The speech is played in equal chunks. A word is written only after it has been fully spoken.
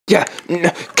Yeah,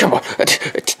 come on.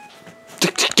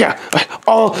 Yeah.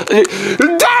 Oh, darn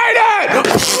it!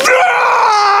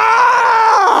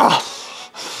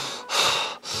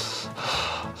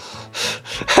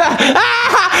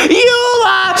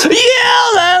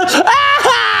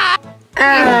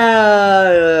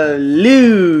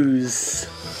 Lose.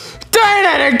 Darn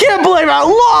it, I can't believe I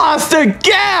lost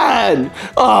again!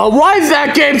 Why is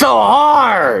that game so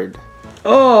hard?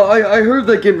 Oh, I heard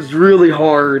that game is really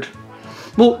hard.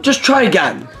 Well, just try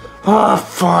again.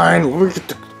 Fine. Let me get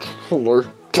the controller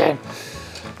again.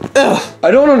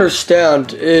 I don't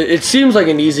understand. It seems like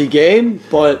an easy game,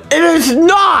 but... It is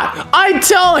not! I'm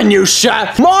telling you,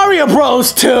 Chef, Mario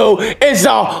Bros. 2 is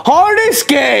the hardest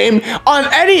game on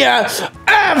NES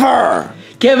ever!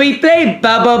 Can we play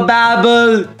Bubble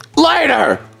Bobble?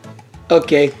 Later!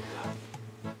 Okay.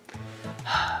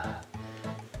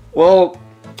 Well,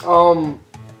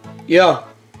 yeah.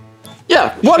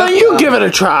 Yeah, why don't you give it a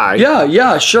try?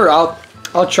 Yeah, sure. I'll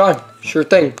try. Sure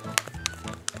thing.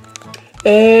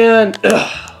 And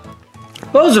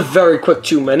that was a very quick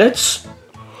 2 minutes.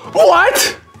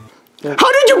 What?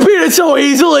 How did you beat it so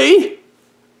easily?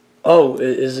 Oh,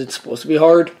 is it supposed to be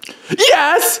hard?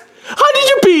 Yes! How did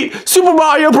you beat Super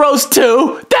Mario Bros.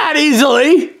 2 that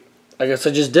easily? I guess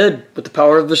I just did, with the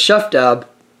power of the Chef Dab.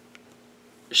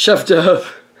 Chef Dab.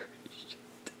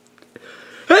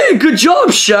 Hey, good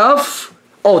job, Chef!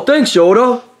 Oh, thanks,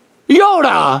 Yoda.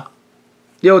 Yoda!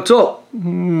 Yo, what's up?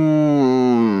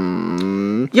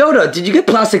 Yoda, did you get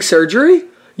plastic surgery?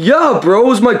 Yeah, bro, it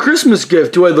was my Christmas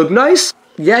gift. Do I look nice?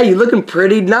 Yeah, you're looking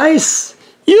pretty nice.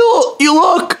 You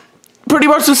look pretty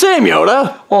much the same,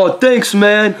 Yoda. Oh, thanks,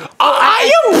 man. Are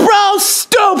you real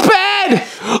stupid?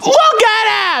 Look at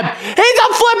him! He's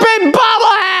a flipping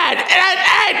bobblehead!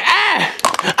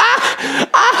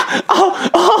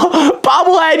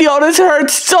 Bobblehead Yoda's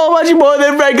hurts so much more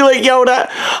than regular Yoda.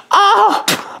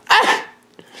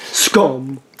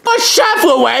 Scum. The chef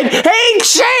will win. He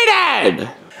cheated!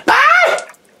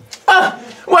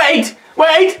 Wait.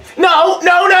 No.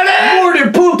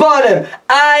 Morton, poop on him.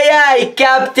 Aye,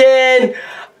 Captain.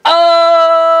 Oh!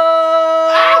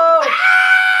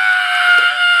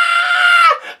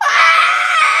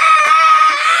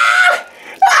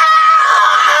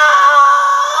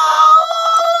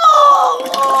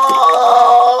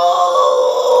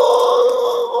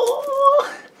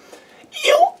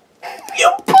 You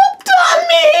pooped on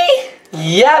me!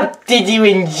 Yep, did you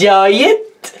enjoy it?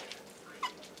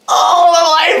 Oh, the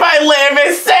life I live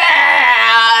is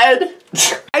sad!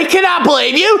 I cannot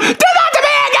believe you! Do that to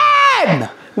me again!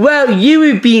 Well, you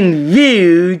were being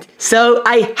rude, so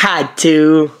I had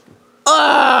to.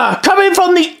 Coming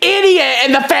from the idiot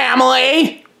in the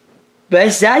family!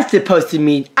 What's that supposed to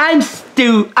mean? I'm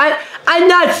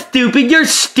not stupid, you're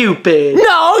stupid.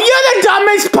 No, you're the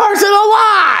dumbest person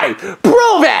alive!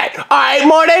 Prove it! Alright,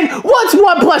 Morton, what's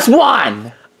 1 plus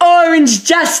 1? Orange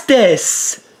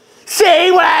justice.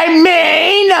 See what I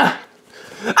mean?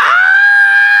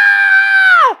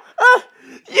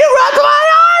 You ripped my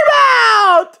arm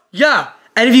out! Yeah,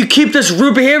 and if you keep this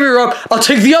rude behavior up, I'll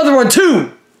take the other one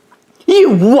too.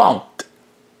 You won't.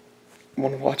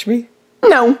 Wanna watch me?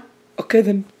 No. Okay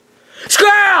then.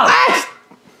 Squirrel!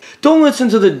 Don't listen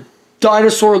to the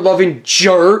dinosaur-loving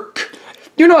jerk.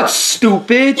 You're not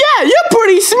stupid. Yeah, you're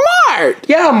pretty smart.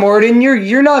 Yeah, Morton,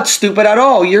 you're not stupid at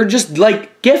all. You're just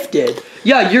like gifted.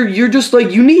 Yeah, you're just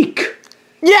like unique.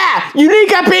 Yeah,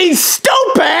 unique at being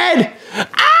stupid.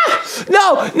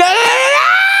 No.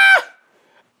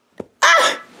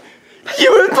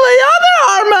 You would play other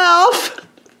arm off.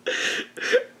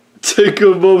 Take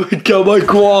a moment, count my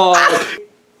quad.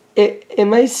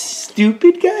 Am I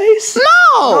stupid, guys? No.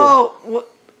 Oh,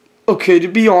 okay, to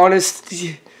be honest,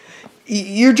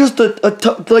 you're just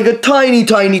like a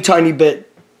tiny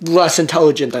bit less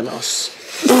intelligent than us.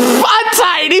 A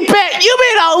tiny bit? You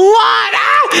mean a lot?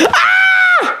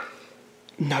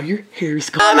 Now your hair is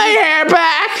gone. My hair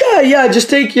back. Yeah, just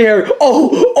take your hair.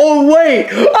 Oh, wait.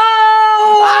 Oh!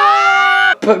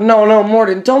 But no,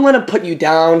 Morton, don't let him put you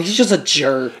down. He's just a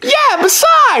jerk. Yeah,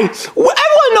 besides,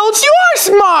 everyone knows you are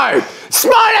smart.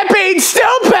 Smart at being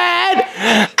stupid.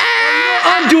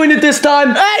 I'm doing it this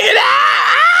time.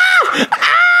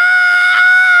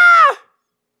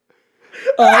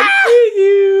 I see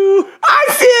you. I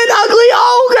see an ugly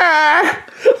ogre.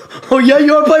 Oh yeah,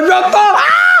 you wanna play rough?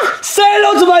 Say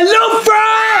hello to my little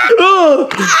friend.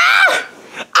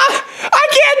 I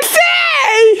can't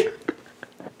see.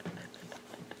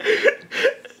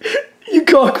 You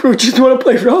cockroaches wanna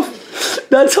play rough?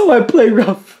 That's how I play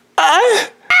rough.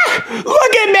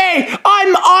 Look at me.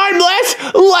 I'm armless,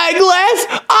 legless,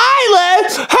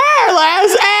 eyeless,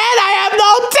 hairless, and I have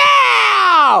no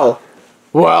tail.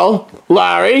 Well,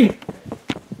 Larry?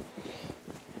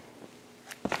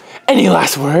 Any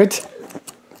last words?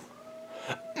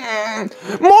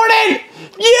 Morton!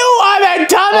 You are the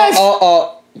dumbest...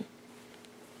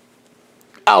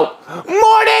 Oh,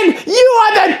 Morton! You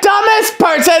are the dumbest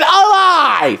person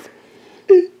alive!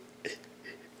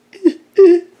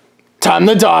 Time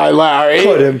to die, Larry.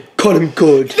 Cut him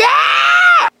good.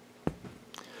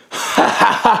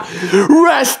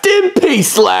 Rest in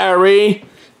peace, Larry.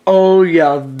 Oh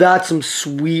yeah, that's some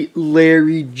sweet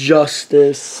Larry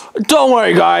justice. Don't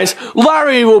worry, guys.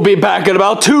 Larry will be back in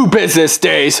about 2 business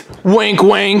days. Wink,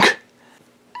 wink.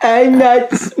 I'm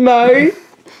not smart.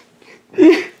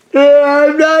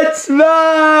 I'm not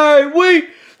smart. Wait,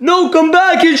 no, come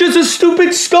back. It's just a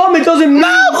stupid scum. It doesn't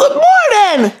matter. No,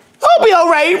 Morton! He'll be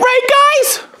alright, right,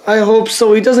 guys? I hope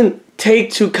so. He doesn't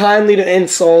take too kindly to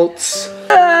insults.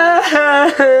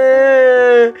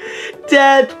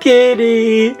 Death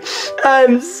Kitty,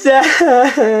 I'm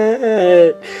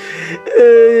sad.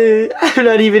 I'm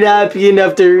not even happy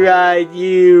enough to ride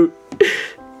you.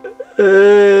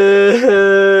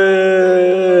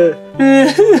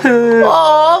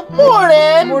 Aw,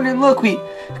 Morton! Morton, look, we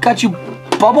got you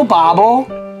Bubble Bobble.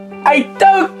 I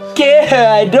don't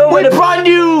care. I don't want to. brought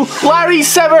you Larry's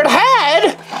severed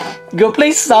head. Go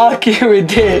play soccer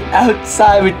with it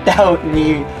outside without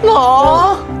me.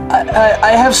 Aww.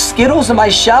 I have Skittles in my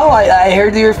shell. I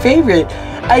heard they're your favorite.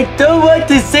 I don't want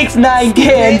the 6ix9ine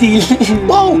candy.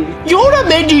 Whoa, Yoda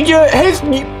made you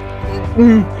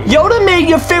Yoda made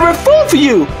your favorite food for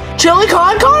you. Chili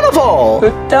con carnival.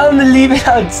 Tell him to leave it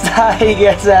outside. I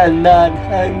guess I'm not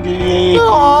hungry.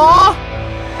 Aww.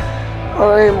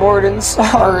 Alright, Morton,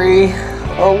 sorry.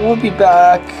 We'll be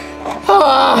back.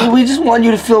 We just want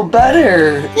you to feel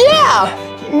better. Yeah,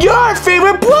 you're our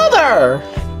favorite brother.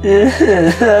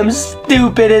 I'm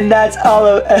stupid and that's all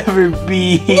I'll ever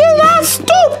be. You're not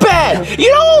stupid.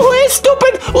 You know who is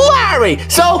stupid? Larry.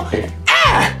 So, take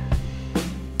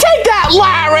that,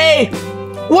 Larry.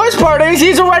 Worst part is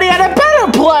he's already at a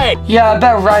better place. Yeah, I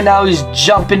bet right now he's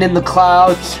jumping in the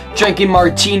clouds, drinking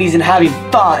martinis and having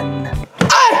fun.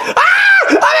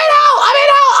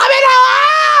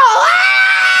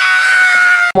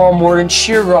 Come on, Morton,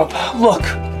 cheer up. Look,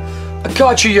 I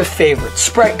got you your favorite,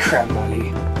 Sprite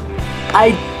Cranberry.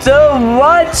 I don't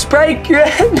want Sprite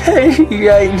Cranberry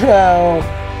right now.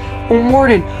 Well,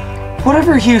 Morton,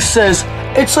 whatever he says,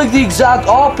 it's like the exact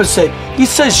opposite. He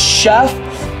says Chef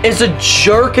is a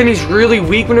jerk and he's really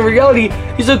weak, when in reality,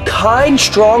 he's a kind,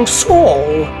 strong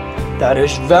soul. That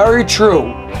is very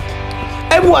true.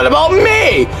 And what about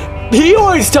me? He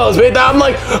always tells me that I'm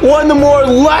like one of the more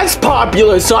less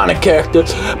popular Sonic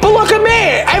characters. But look at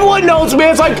me! Everyone knows me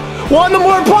as like one of the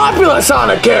more popular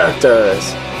Sonic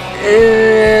characters.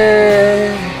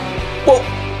 Well,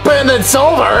 better than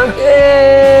Silver.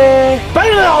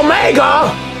 Better than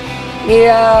Omega.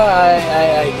 Yeah,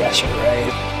 I guess you're right.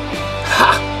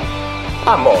 Ha!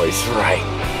 I'm always right.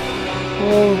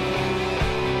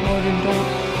 Morton,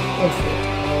 don't feel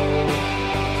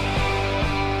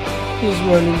Just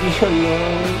want to be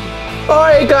alone.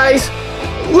 Alright, guys.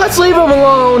 Let's leave him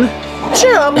alone.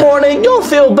 Cheer up, Morton. You'll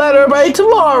feel better by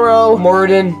tomorrow.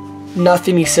 Morton,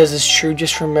 nothing he says is true.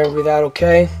 Just remember that,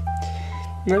 okay?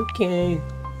 Okay.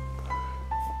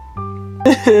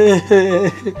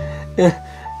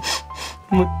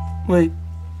 Wait.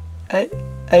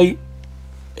 I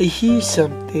hear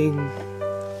something.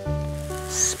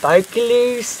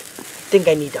 Sparklers? I think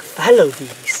I need to follow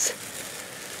these.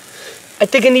 I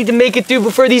think I need to make it through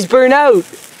before these burn out.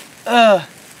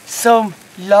 So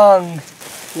long.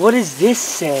 What does this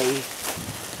say?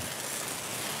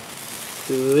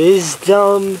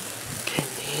 Wisdom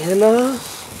banana?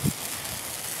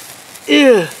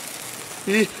 Ew.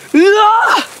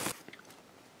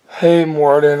 Hey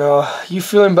Morton, you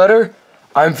feeling better?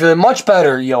 I'm feeling much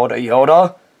better,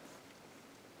 Yoda.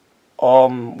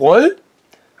 What?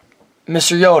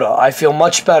 Mr. Yoda, I feel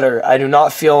much better. I do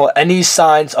not feel any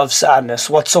signs of sadness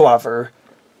whatsoever.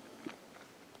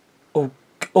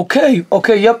 Okay,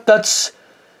 yep, that's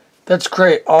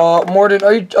great. Morton,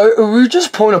 are you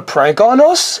just pulling a prank on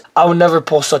us? I would never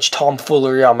pull such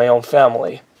tomfoolery on my own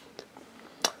family.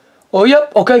 Oh,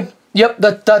 yep, okay. Yep,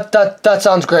 that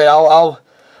sounds great. I'll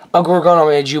work on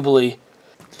my Jubilee.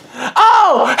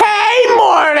 Oh, hey,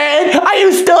 Morton! Are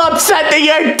you still upset that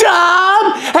you're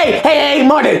dumb? Hey,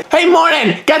 Morton! Hey,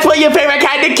 Morton! Guess what your favorite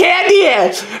kind of candy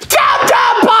is?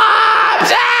 Dum-Dum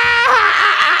Pops!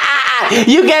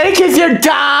 You get it because you're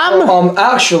dumb?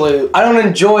 Actually, I don't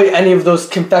enjoy any of those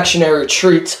confectionery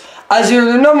treats, as they're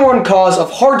the #1 cause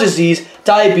of heart disease,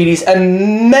 diabetes,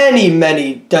 and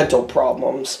many dental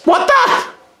problems. What the?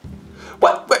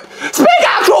 What? Speak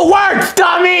actual words,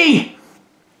 dummy!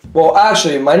 Well,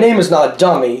 actually, my name is not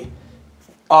Dummy.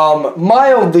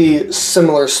 Mildly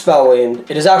similar spelling.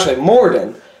 It is actually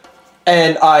Morton.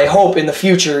 And I hope in the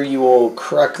future you will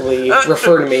correctly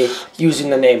refer to me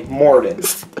using the name Morton.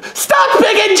 Stop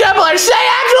picking gibberish! Say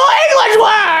actual English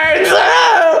words!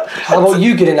 How about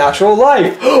you get an actual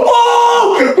life?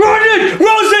 Oh! Roasted!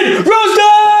 Roasted! Roasted!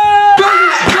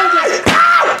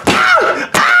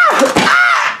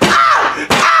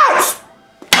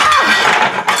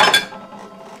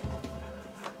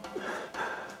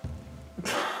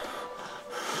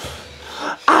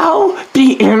 I'll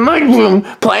be in my room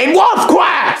playing Wolf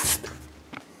Quest!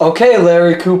 Okay,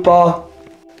 Larry Koopa.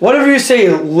 Whatever you say,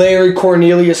 Larry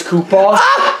Cornelius Koopa.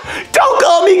 Don't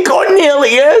call me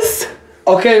Cornelius!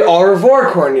 Okay, au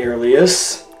revoir,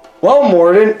 Cornelius. Well,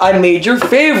 Morton, I made your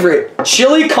favorite,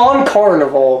 chili con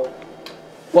carnival.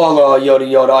 Well, Yoda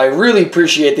Yoda, I really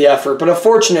appreciate the effort, but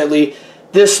unfortunately,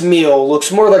 this meal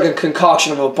looks more like a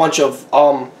concoction of a bunch of,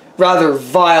 rather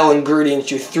vile ingredients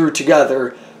you threw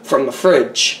together from the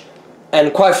fridge.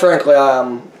 And quite frankly,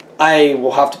 I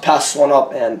will have to pass this one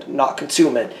up and not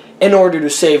consume it in order to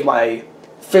save my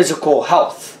physical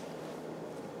health.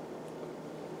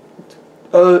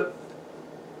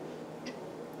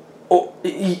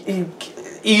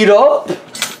 Eat up?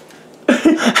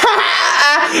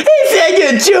 He said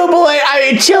you jubilant,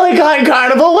 chili con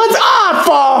carnival was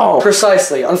awful!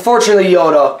 Precisely. Unfortunately,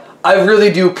 Yoda, I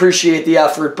really do appreciate the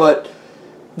effort, but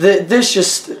this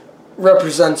just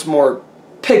represents more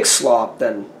pig slop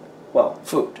than, well,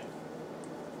 food.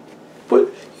 But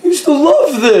you used to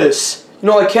love this! You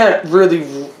know, I can't really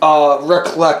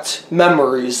recollect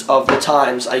memories of the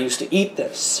times I used to eat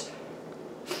this.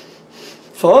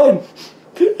 Fine.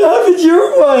 Have it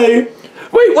your way.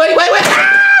 Wait!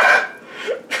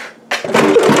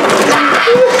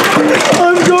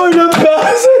 I'm going to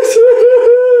pass it.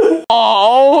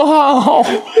 Oh!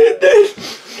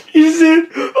 You said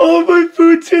all my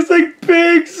food tastes like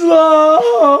pig slop.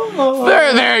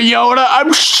 There, Yoda.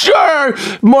 I'm sure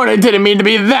Morton didn't mean to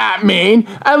be that mean.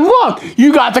 And look,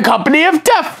 you got the company of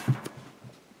death.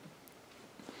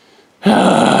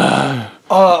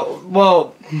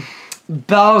 Well,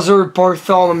 Bowser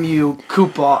Bartholomew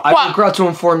Koopa, I regret to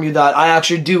inform you that I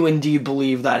actually do indeed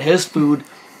believe that his food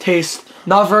tastes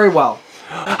not very well.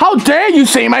 How dare you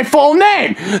say my full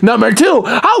name? Number 2,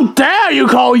 how dare you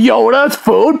call Yoda's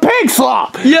food pig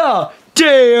slop? Yeah,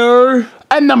 dare.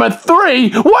 And number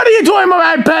 3, what are you doing in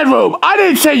my bedroom? I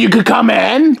didn't say you could come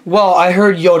in. Well, I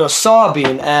heard Yoda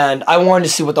sobbing, and I wanted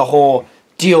to see what the whole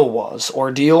deal was.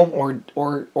 Ordeal?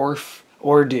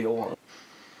 Ordeal.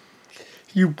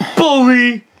 You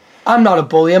bully! I'm not a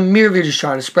bully, I'm merely just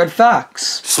trying to spread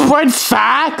facts. Spread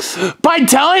facts? By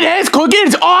telling his cooking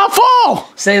is awful!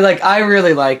 Say, like, I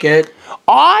really like it.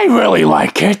 I really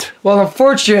like it. Well,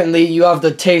 unfortunately, you have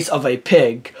the taste of a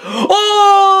pig.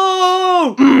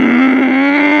 Oh!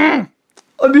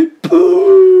 I mean,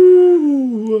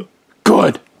 poo!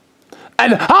 Good.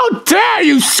 And how dare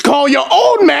you call your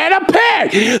old man a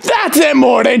pig? That's it,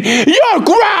 Morton. You're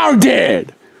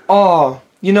grounded. Oh,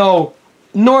 you know,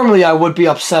 normally I would be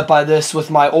upset by this with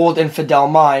my old infidel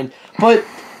mind, but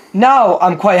now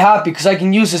I'm quite happy because I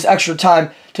can use this extra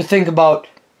time to think about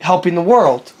helping the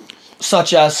world,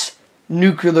 such as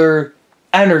nuclear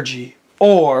energy,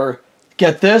 or,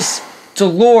 get this,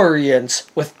 DeLoreans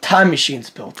with time machines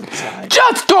built inside.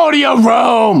 Just go to your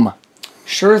room.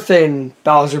 Sure thing,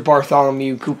 Bowser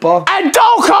Bartholomew Koopa. And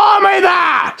don't call me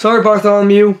that! Sorry,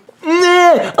 Bartholomew.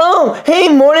 Oh, hey,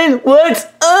 Morton, what's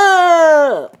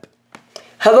up?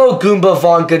 Hello, Goomba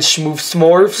Von Good Schmoof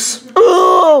Smorfs.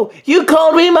 Oh, you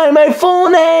called me by my full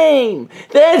name.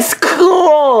 That's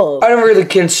cool. I don't really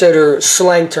consider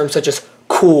slang terms such as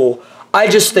cool. I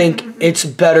just think it's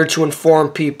better to inform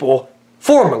people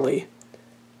formally,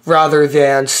 rather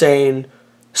than saying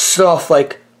stuff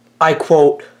like, I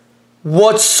quote,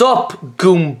 "What's up,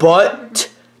 Goombutt?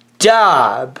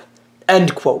 Dab."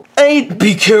 End quote.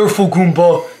 Be careful,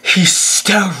 Goomba. He's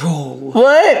sterile.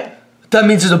 What? That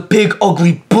means he's a big,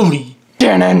 ugly bully.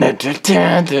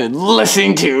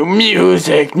 Listening to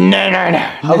music.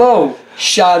 Hello,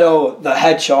 Shadow the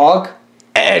Hedgehog.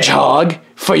 Edgehog,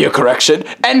 for your correction.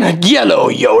 And Yellow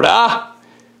Yoda.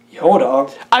 Yoda?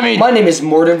 I mean, my name is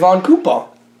Morton Von Koopa.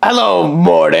 Hello,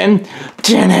 Morton.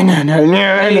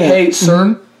 Hey,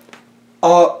 sir.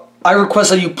 I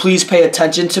request that you please pay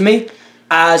attention to me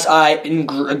as I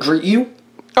greet you.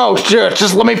 Oh, sure.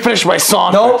 Just let me finish my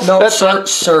song. No,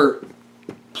 sir.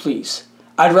 Please.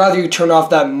 I'd rather you turn off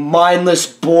that mindless,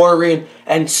 boring,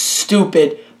 and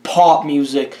stupid pop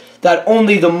music that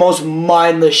only the most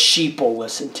mindless sheep will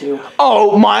listen to.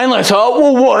 Oh, mindless, huh?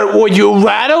 Well, what would you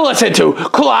rather listen to?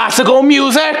 Classical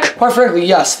music? Quite frankly,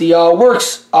 yes, the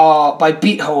works by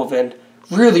Beethoven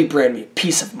really bring me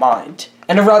peace of mind.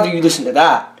 And I'd rather you listen to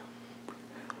that.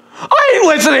 I ain't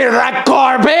listening to that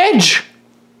garbage!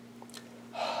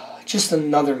 Just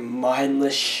another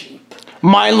mindless sheep.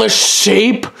 Mindless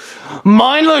sheep?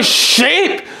 Mindless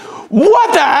sheep?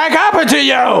 What the heck happened to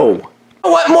you?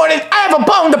 What, Morton? I have a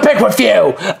bone to pick with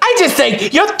you. I just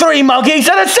think you're 3 monkeys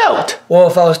in a suit. Well,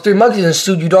 if I was 3 monkeys in a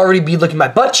suit, you'd already be licking my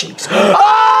butt cheeks. Oh!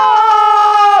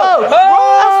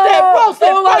 Roast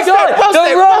it! Oh my God!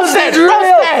 The roast!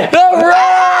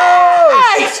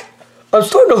 I'm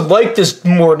starting to like this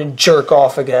Morton jerk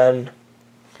off again.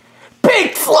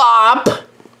 Pig slop!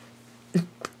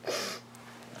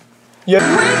 Yeah.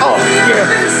 Oh,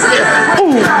 yeah.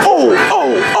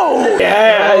 Oh.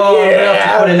 Yeah, Oh, I'm gonna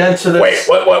have to put an end to this.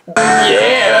 Wait, what?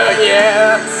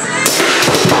 Yeah.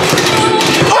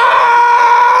 Ah!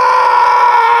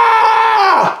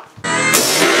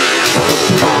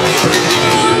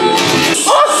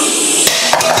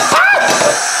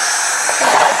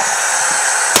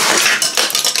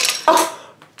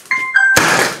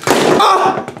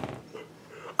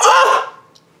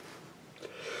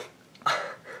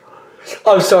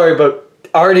 I'm sorry, but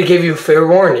I already gave you a fair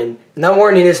warning. And that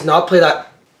warning is not play that.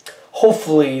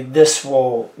 Hopefully, this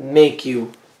will make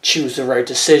you choose the right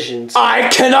decisions. I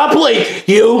cannot believe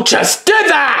you just did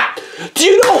that! Do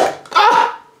you know?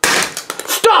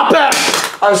 Stop it!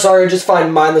 I'm sorry, I just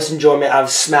find mindless enjoyment out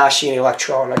of smashing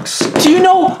electronics. Do you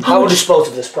know I how will dispose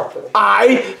of this properly.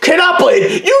 I cannot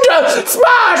believe you just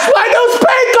smashed my new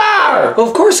speaker! Well,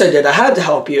 of course I did. I had to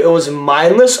help you. It was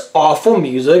mindless, awful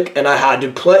music, and I had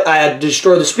to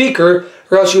destroy the speaker,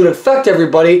 or else you would infect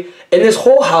everybody in this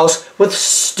whole house with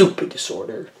stupid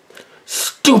disorder.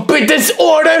 Stupid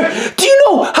disorder? Do you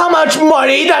know how much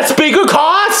money that speaker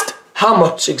cost? How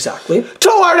much exactly?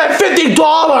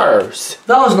 $250!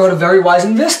 That was not a very wise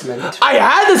investment. I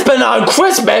had to spend it on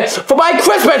Christmas for my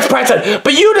Christmas present,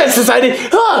 but you just decided,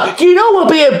 you know what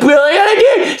would be a brilliant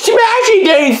idea? Smashing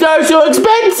things are so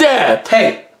expensive!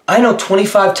 Hey, I know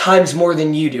 25 times more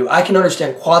than you do. I can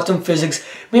understand quantum physics.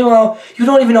 Meanwhile, you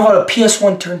don't even know how a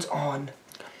PS1 turns on.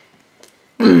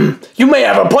 You may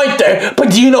have a point there,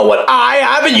 but do you know what I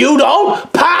have and you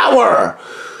don't? Power!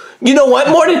 You know what,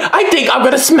 Morton? I think I'm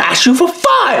gonna smash you for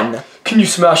fun! Can you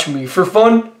smash me for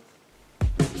fun?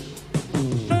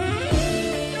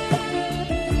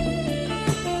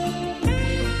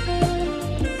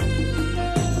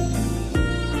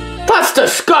 That's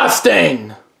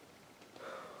disgusting!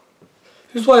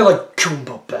 Here's why I like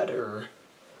Goomba better.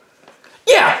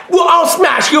 Yeah, well, I'll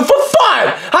smash you for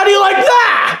fun! How do you like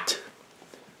that?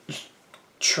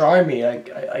 Try me,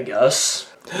 I guess.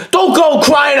 Don't go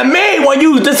crying to me when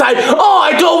you decide,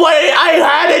 I don't want it, I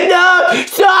had enough!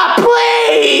 Stop,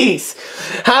 please!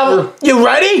 You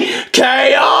ready?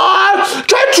 Chaos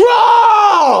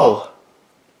Control!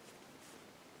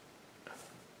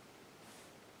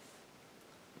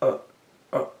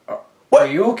 Are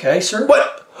you okay, sir?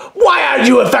 What? Why are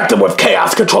you affected with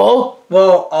Chaos Control?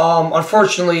 Well,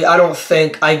 unfortunately, I don't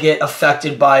think I get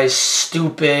affected by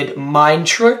stupid mind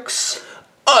tricks.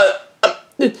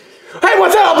 Hey,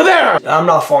 what's that over there? I'm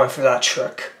not falling for that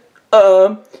trick.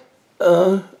 Look,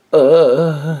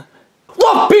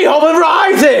 Beethoven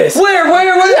rises! Where?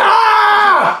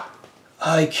 Ah!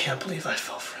 I can't believe I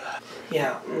fell for that.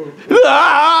 Yeah.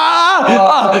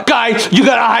 Guys, you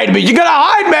gotta hide me! You gotta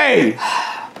hide me!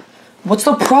 What's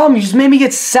the problem? You just made me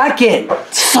get second.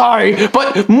 Sorry,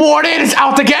 but Morton is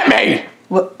out to get me!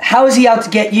 What, how is he out to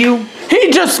get you?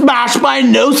 He just smashed my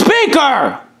new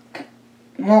speaker!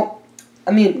 Well, I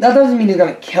mean, that doesn't mean he's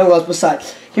gonna kill us.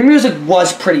 Besides, your music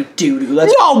was pretty doo-doo.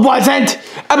 No, it wasn't!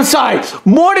 And besides,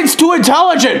 Morton's too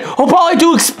intelligent. He'll probably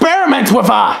do experiments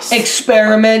with us.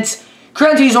 Experiments?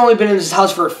 Granted, he's only been in this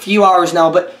house for a few hours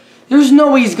now, but there's no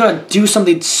way he's gonna do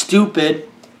something stupid.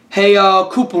 Hey,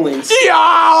 Koopalings.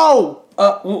 Yo!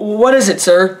 What is it,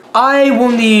 sir? I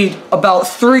will need about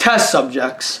 3 test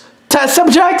subjects. Test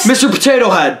subjects? Mr.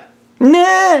 Potato Head.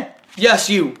 Nah. Yes,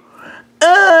 you.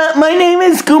 My name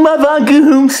is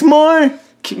Kumavakuhumsmore.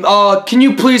 Can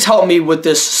you please help me with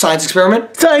this science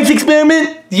experiment? Science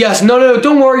experiment? Yes, no,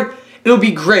 don't worry. It'll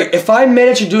be great. If I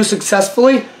manage to do it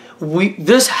successfully,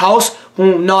 this house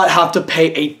will not have to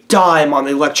pay a dime on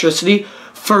the electricity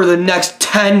for the next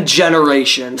 10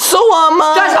 generations. So,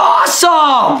 That's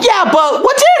awesome! Yeah, but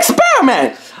what's your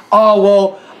experiment?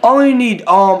 Well, I only need,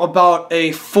 about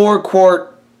a 4-quart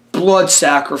blood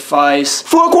sacrifice.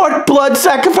 4-quart blood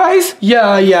sacrifice?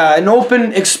 Yeah, an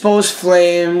open exposed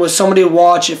flame with somebody to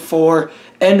watch it for,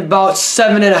 in about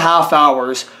 7.5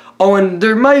 hours. Oh, and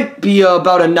there might be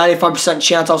about a 95%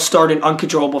 chance I'll start an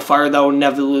uncontrollable fire that will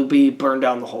inevitably burn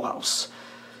down the whole house.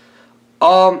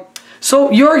 So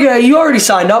you already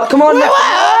signed up. Come on.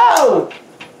 Whoa!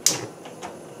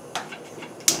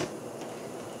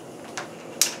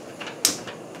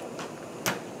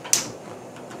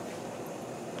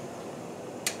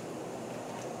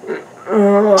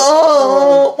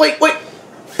 Oh, wait.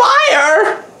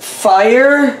 Fire?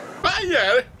 Fire? Fire?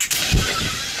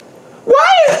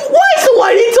 Why is the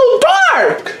lighting so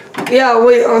dark? Yeah,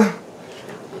 wait,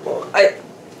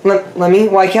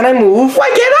 why can't I move? Why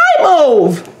can't I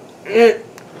move?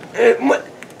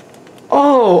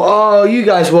 Oh, you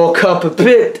guys woke up a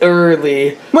bit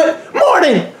early.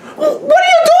 Morton, what are you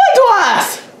doing to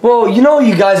us? Well, you know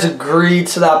you guys agreed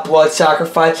to that blood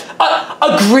sacrifice.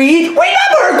 Agreed? We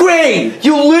never agreed!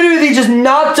 You literally just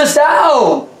knocked us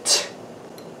out!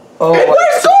 Oh, and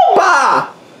where's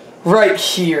Koopa? Right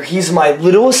here. He's my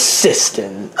little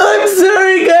assistant. I'm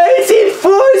sorry, guys. He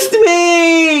forced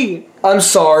me! I'm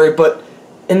sorry, but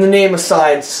in the name of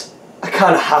science, I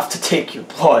kind of have to take your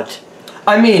blood.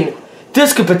 I mean,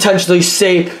 this could potentially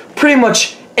save pretty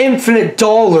much infinite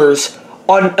dollars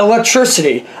on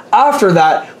electricity. After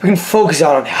that, we can focus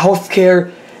out on healthcare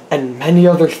and many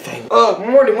other things.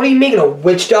 Morton, what are you making, a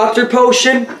witch doctor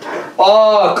potion?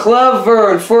 Oh, clever.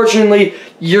 Unfortunately,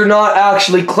 you're not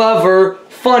actually clever,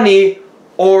 funny,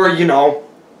 or, you know,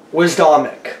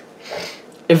 wisdomic.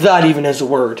 If that even is a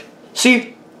word.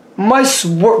 See, my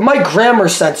grammar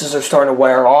senses are starting to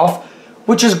wear off,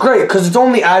 which is great, because it's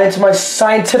only added to my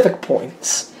scientific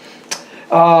points.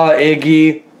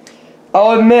 Iggy,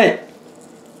 I'll admit,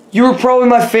 you were probably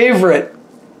my favorite,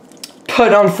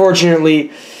 but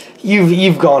unfortunately,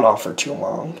 you've gone on for too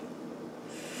long.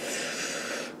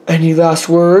 Any last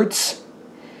words?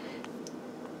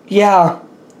 Yeah,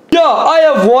 I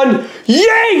have one.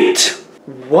 Yeet!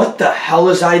 What the hell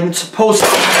is I even supposed to?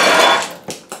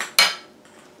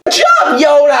 Jump,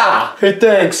 Yoda! Hey,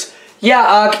 thanks.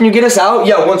 Yeah, can you get us out?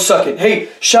 Yeah, 1 second. Hey,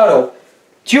 Shadow,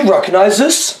 do you recognize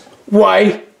this?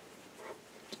 Why?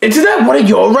 Isn't that one of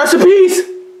your recipes?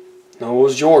 No, it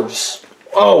was yours.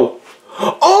 Oh,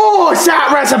 it's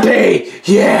that recipe!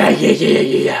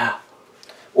 Yeah.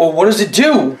 Well, what does it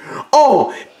do?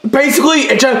 Oh, basically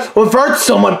it just reverts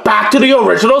someone back to the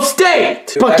original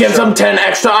state, but gives them 10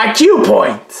 extra IQ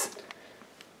points.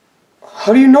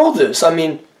 How do you know this? I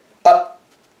mean,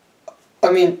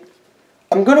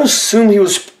 I'm gonna assume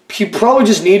he probably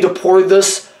just needed to pour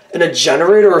this in a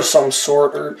generator or some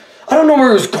sort, or I don't know where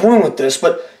he was going with this,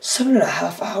 but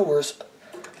 7.5 hours.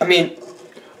 I mean,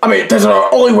 that's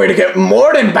our only way to get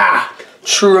Morton back.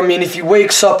 True, I mean, if he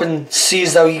wakes up and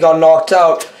sees that he got knocked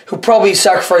out, he'll probably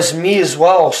sacrifice me as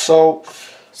well, so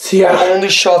yeah. My only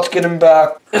shot to get him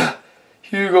back.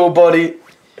 Here you go, buddy.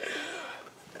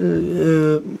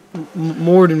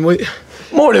 Morton, wait.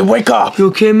 Morton, wake up. You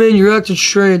okay, man? You're acting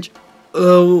strange.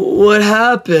 What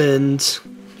happened?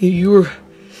 You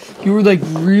were like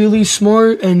really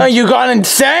smart and... You got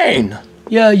insane.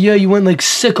 Yeah, you went like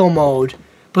sicko mode.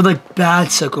 But like bad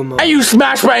sicko mode. And you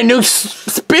smashed my new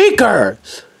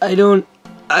speakers. I don't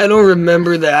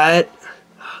remember that.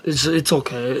 It's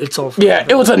okay. It's all fine. Yeah,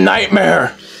 it was a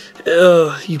nightmare.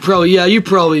 You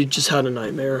probably just had a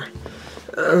nightmare.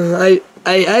 I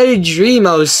had a dream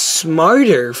I was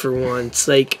smarter for once,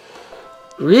 like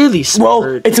really smart.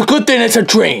 Well, it's a good thing it's a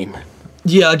dream.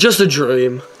 Yeah, just a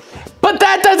dream. But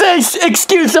that doesn't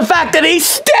excuse the fact that he's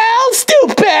still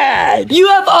stupid!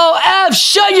 UFOF,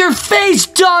 shut your face,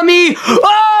 dummy!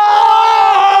 Oh!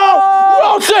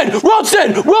 Roasted!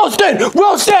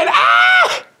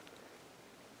 Ah!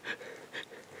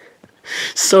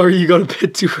 Sorry, you got a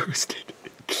bit too roasted.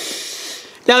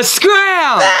 Now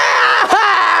scram!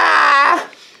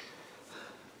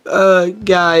 Ah!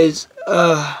 Guys,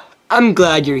 I'm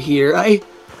glad you're here.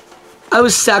 I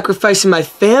was sacrificing my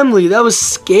family. That was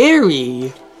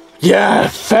scary. Yeah,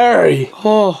 very.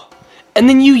 Oh, and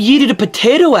then you yeeted a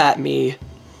potato at me.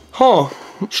 Huh,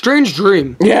 strange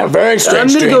dream. Yeah, very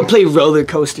strange dream. I'm gonna go play Roller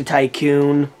Coaster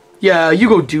Tycoon. Yeah, you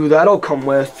go do that. I'll come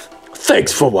with.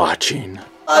 Thanks for watching.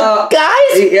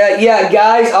 Guys? Yeah,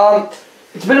 guys,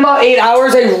 it's been about 8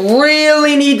 hours. I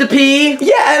really need to pee.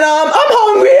 Yeah, and I'm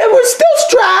hungry and we're still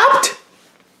strapped.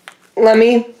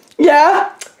 Lemmy?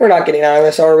 Yeah? We're not getting out of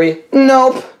this, are we?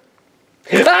 Nope.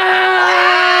 Ah!